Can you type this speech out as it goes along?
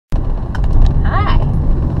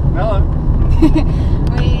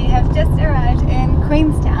We have just arrived in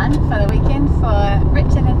Queenstown for the weekend for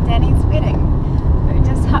Richard and Danny's wedding. We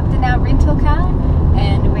just hopped in our rental car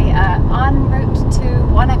and we are en route to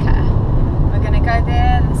Wanaka. We're going to go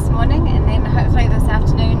there this morning and then hopefully this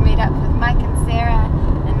afternoon meet up with Mike and Sarah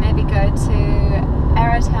and maybe go to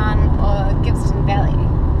Arrowtown or Gibson Valley.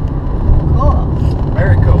 Cool.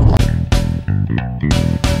 Very cool.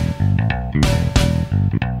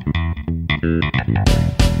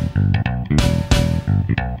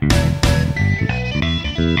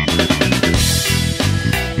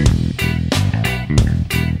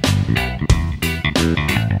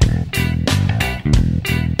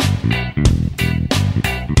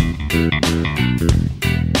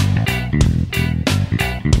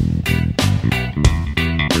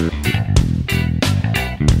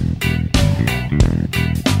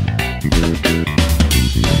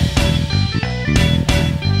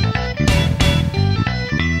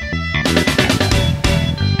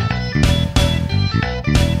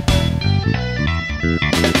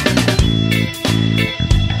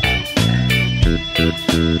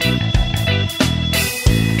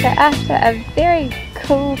 So after a very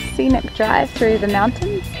cool scenic drive through the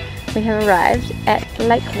mountains, we have arrived at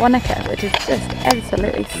Lake Wanaka, which is just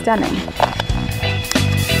absolutely stunning.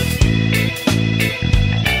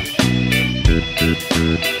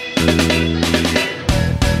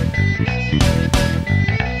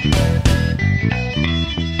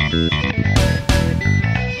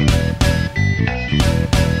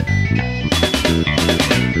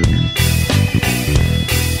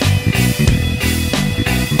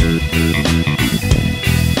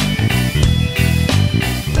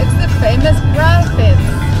 Famous grass beds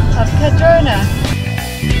of Cadrona.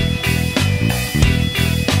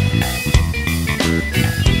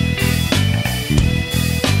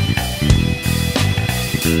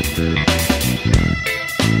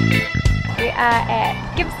 We are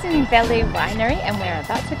at Gibson Valley Winery and we're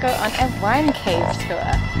about to go on a wine cave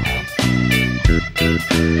tour.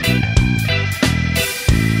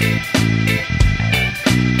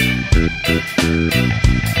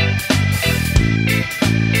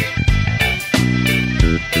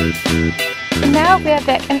 Now we're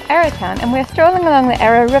back in Arrowtown and we're strolling along the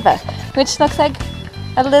Arrow River, which looks like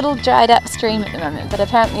a little dried up stream at the moment, but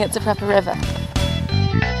apparently it's a proper river.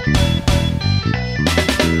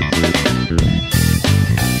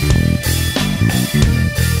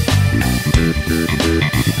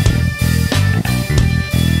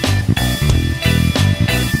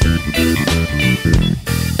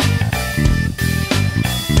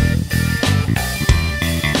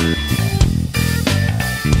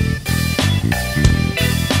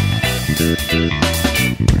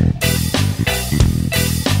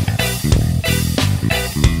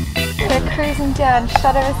 We're cruising down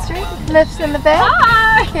Shutterer Street, Lift's in the back,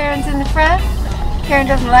 hi! Karen's in the front. Karen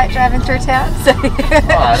doesn't like driving through town, so Oh,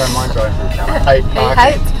 I don't mind driving through town. I hate parking.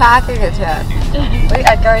 He hates parking in town. We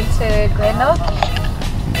are going to Glenorchy.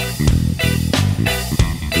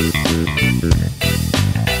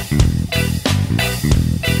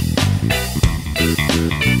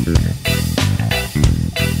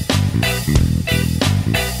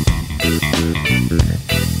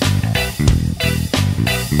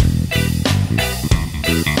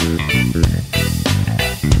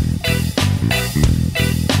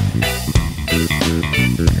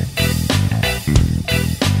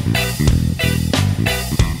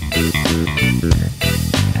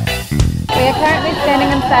 We are currently standing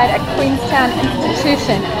inside a Queenstown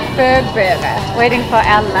institution, Burger, waiting for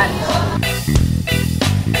our lunch.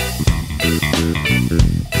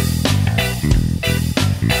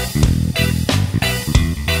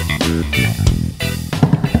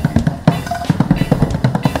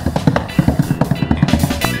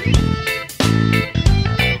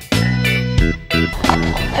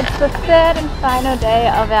 It's the third and final day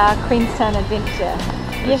of our Queenstown adventure.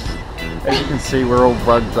 Yes. As you can see, we're all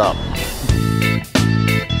bugged up.